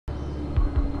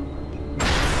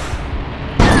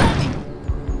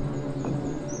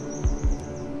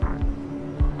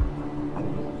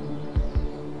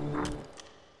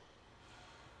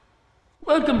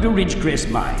Welcome to Ridgecrest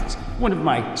Mines, one of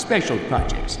my special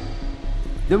projects.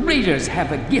 The raiders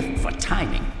have a gift for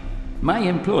timing. My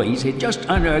employees had just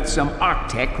unearthed some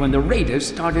Arctech when the raiders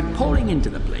started pouring into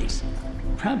the place.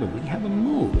 Probably have a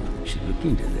move. Should look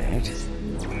into that.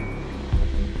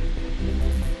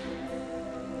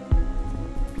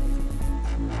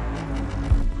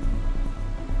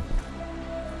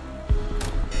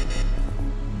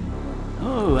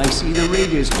 Oh, I see the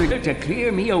raiders trigger to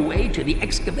clear me a way to the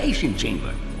excavation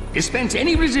chamber. Dispense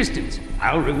any resistance.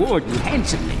 I'll reward you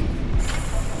handsomely.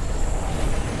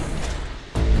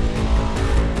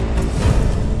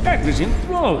 That was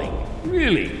enthralling.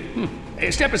 Really.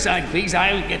 Step aside, please.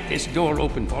 I'll get this door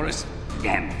open for us.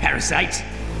 Damn parasites.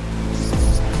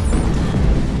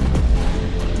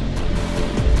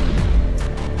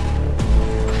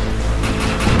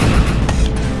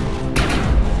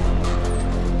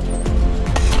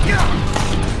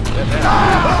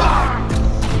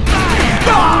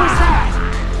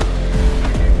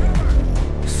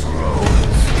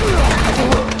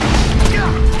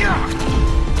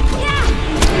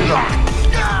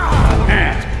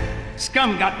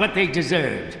 Scum got what they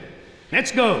deserved.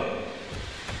 Let's go.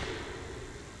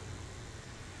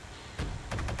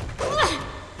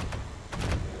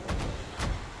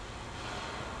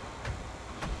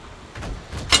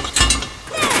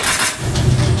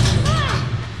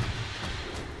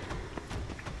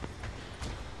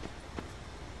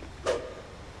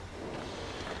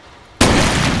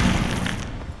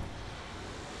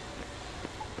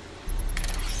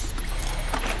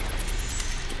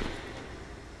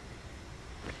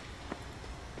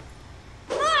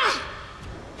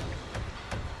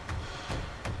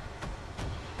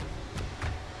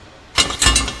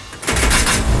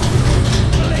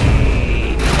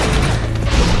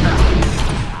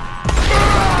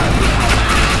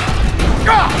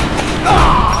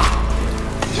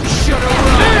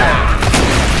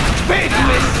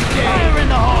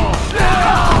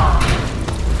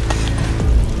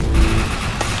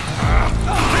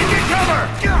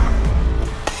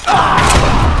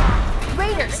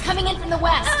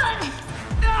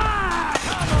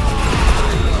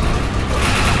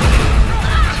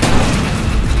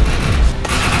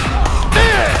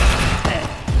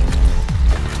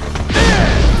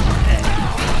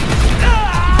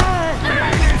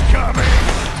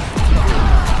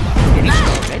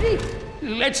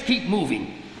 Let's keep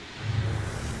moving.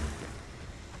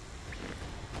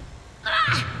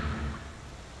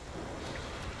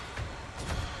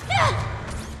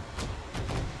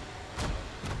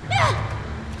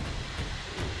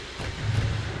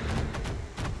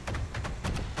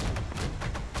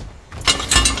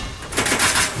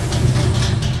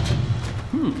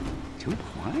 Too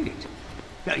quiet.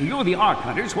 You're the Ark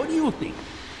Hunters. What do you think?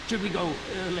 Should we go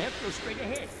left or straight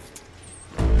ahead?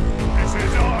 This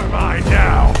is our mine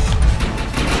now!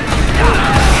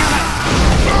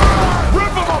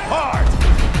 Rip them apart!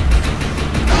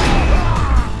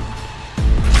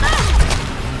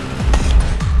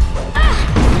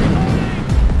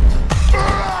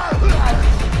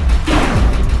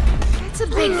 It's a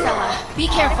big fella. Be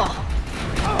careful.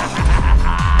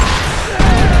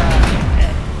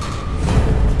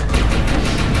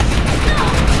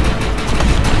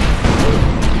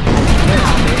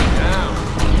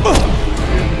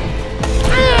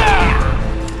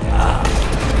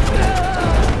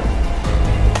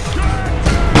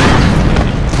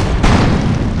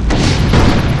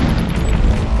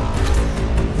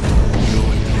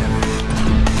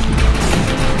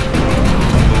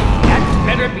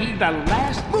 The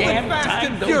last damn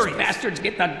time those bastards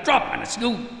get the drop on us,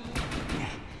 you...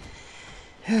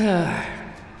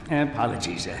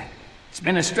 Apologies. It's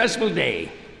been a stressful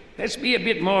day. Let's be a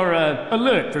bit more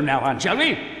alert from now on, shall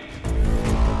we?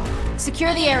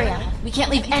 Secure the area. We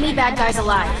can't leave any bad guys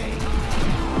alive.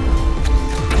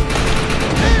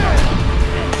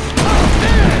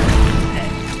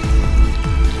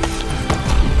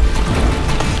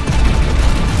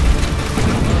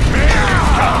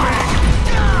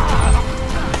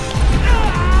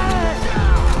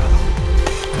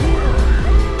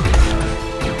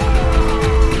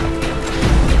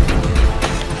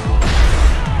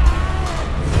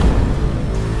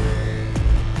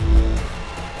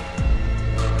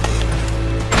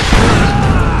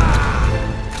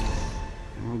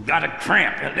 Got a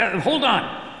cramp. Hold on.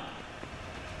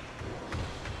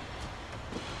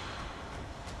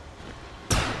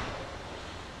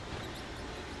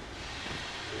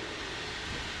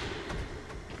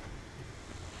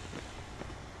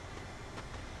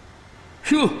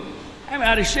 Phew, I'm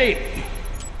out of shape.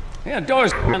 Yeah,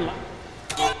 door's unlocked.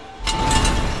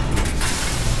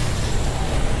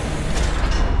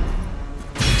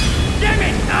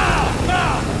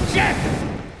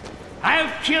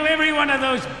 kill every one of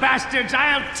those bastards.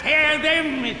 I'll tear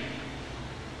them.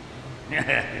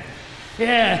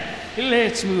 Yeah,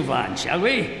 let's move on, shall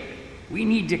we? We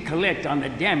need to collect on the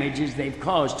damages they've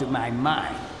caused to my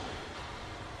mine.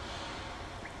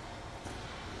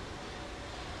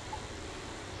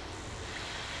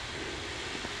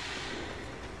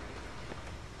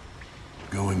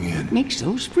 Going in. Makes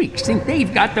those freaks think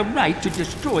they've got the right to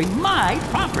destroy my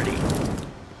property.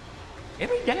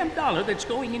 Every damn dollar that's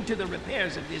going into the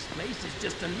repairs of this place is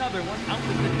just another one out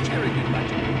of the charity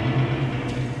budget.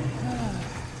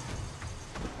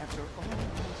 After all this,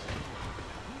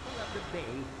 people of the Bay,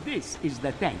 this is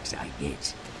the thanks I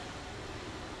get.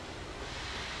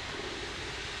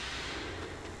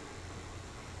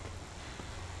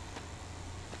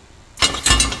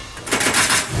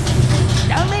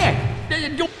 Down there!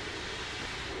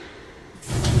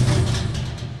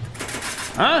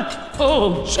 Huh?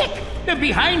 Oh, shit! They're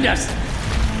behind us!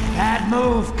 Bad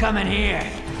move coming here.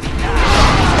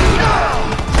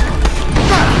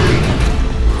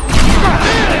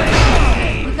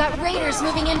 We've got raiders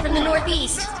moving in from the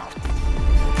northeast.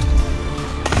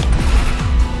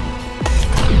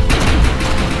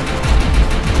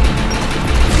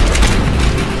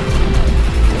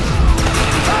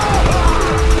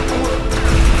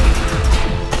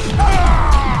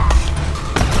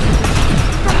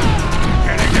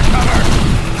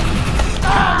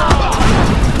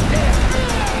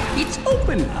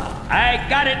 I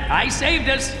got it! I saved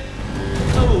us!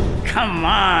 Oh, come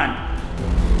on!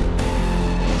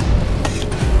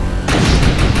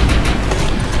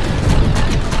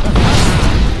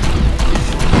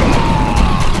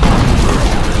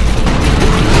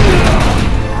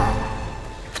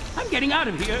 I'm getting out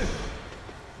of here!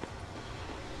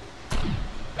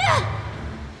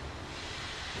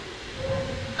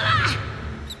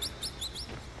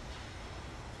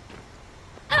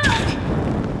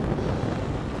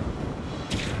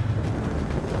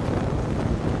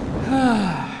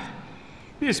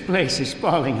 This place is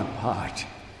falling apart.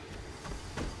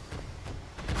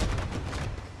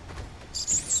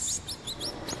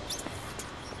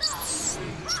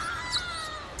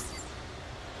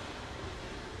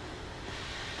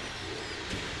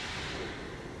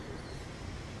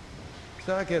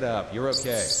 Suck it up, you're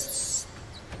okay.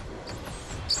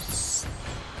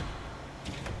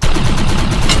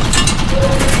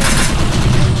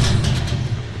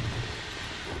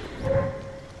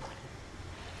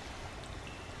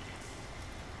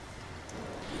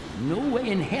 No way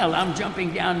in hell I'm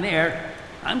jumping down there.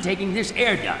 I'm taking this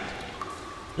air duct.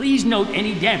 Please note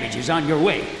any damages on your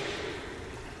way.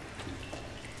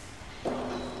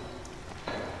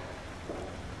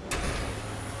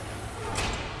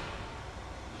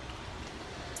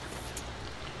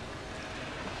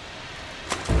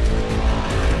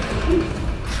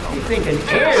 You think an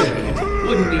air vent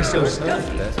wouldn't be so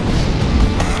stuffy?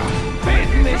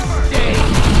 Big mistake!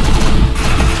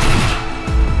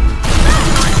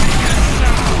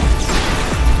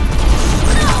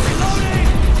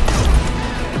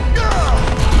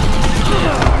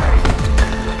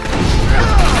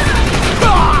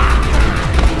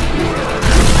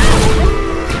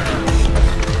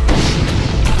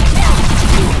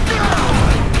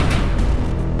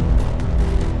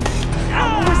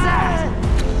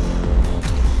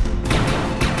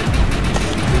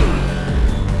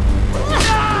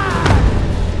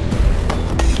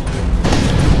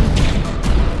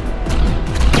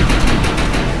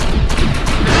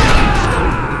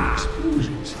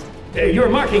 You're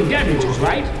marking damages,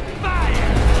 right?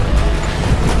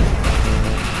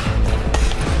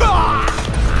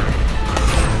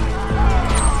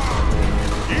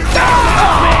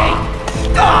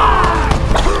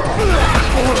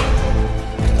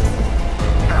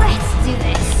 Let's do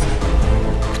this.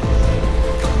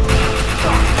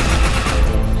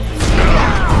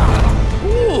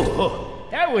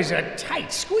 Ooh, that was a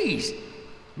tight squeeze.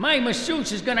 My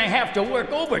masseuse is gonna have to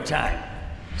work overtime.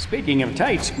 Speaking of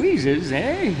tight squeezes,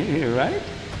 eh? Right?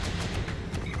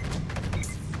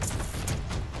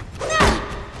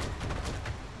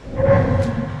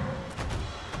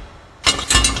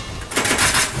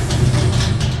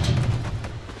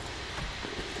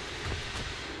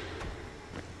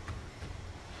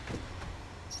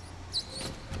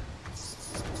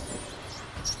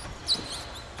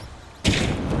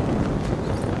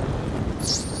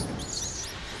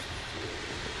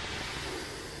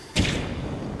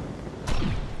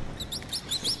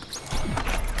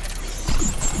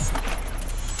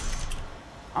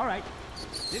 All right,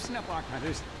 listen up, Ark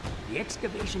Hunters. The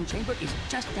excavation chamber is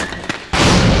just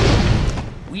ahead.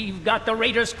 We've got the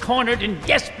raiders cornered and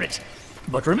desperate.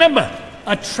 But remember,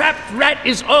 A trapped rat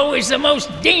is always the most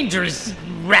dangerous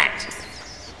rat.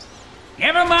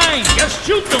 Never mind, just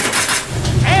shoot them.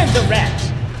 And the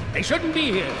rats. They shouldn't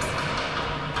be here.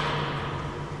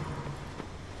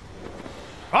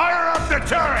 Fire up the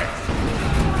turret!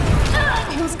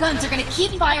 Those guns are gonna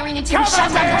keep firing until we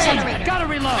shut down the generator. Gotta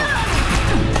reload!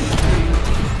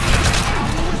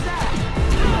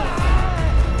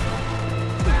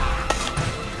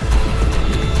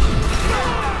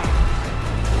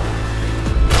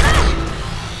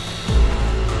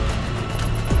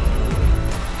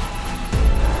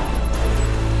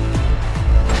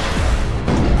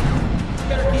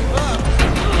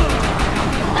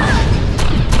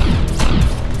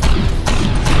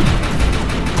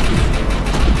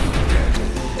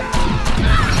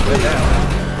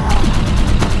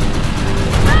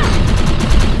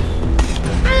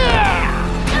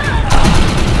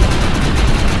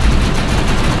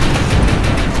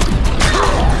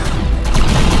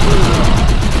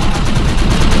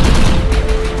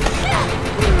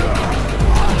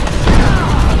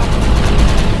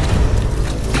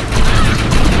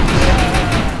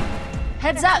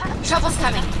 Heads up, trouble's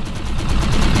coming.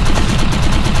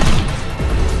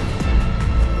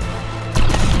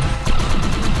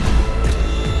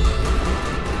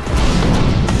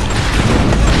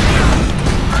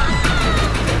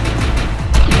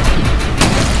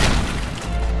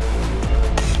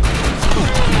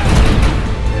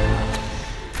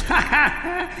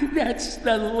 That's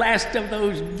the last of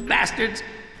those bastards.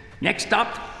 Next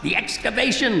stop, the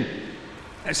excavation.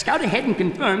 Scout ahead and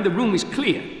confirm the room is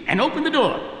clear, and open the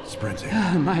door. Sprinting.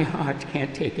 My heart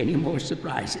can't take any more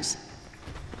surprises.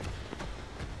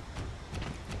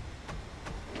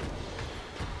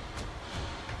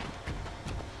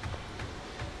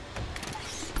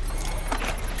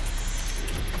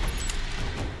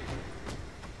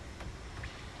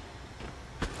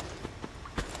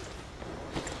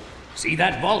 See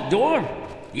that vault door?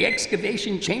 The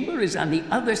excavation chamber is on the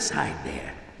other side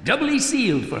there. Doubly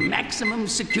sealed for maximum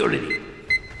security.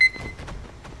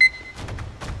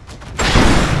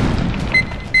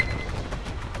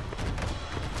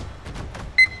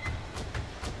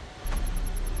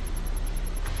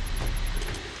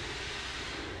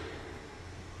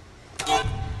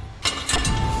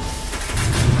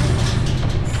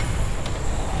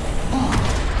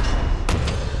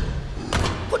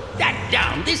 Put that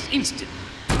down this instant.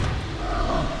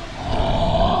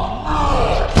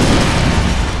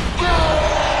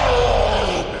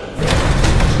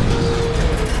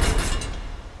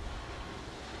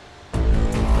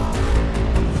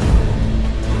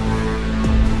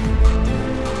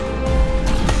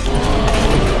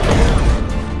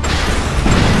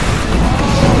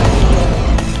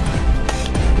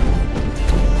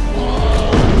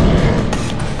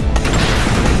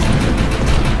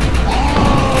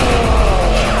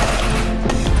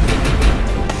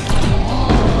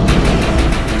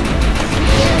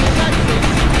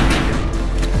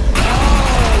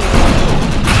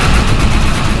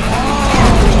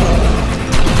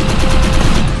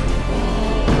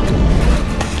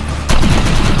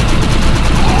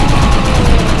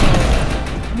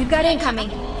 Got incoming.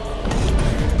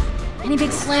 Any big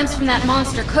slams from that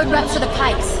monster could rupture the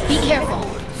pipes. Be careful.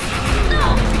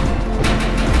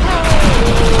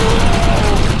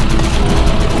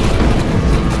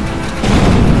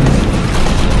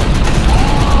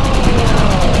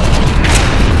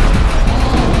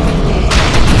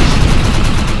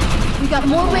 We got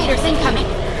more raiders incoming.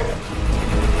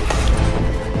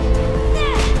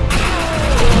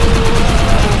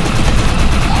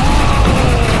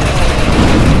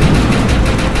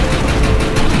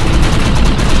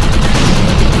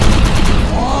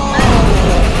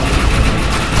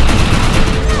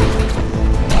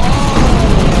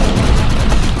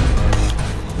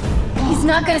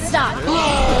 Not gonna stop.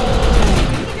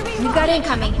 We've got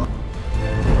incoming.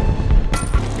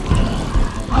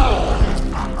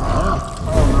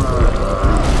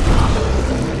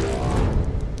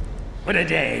 What a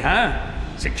day, huh?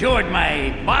 Secured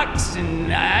my box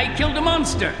and I killed a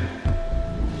monster.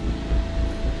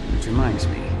 Which reminds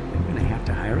me, I'm gonna have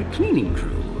to hire a cleaning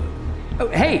crew. Oh,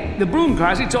 hey, the broom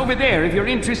closet's over there if you're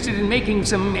interested in making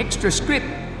some extra script.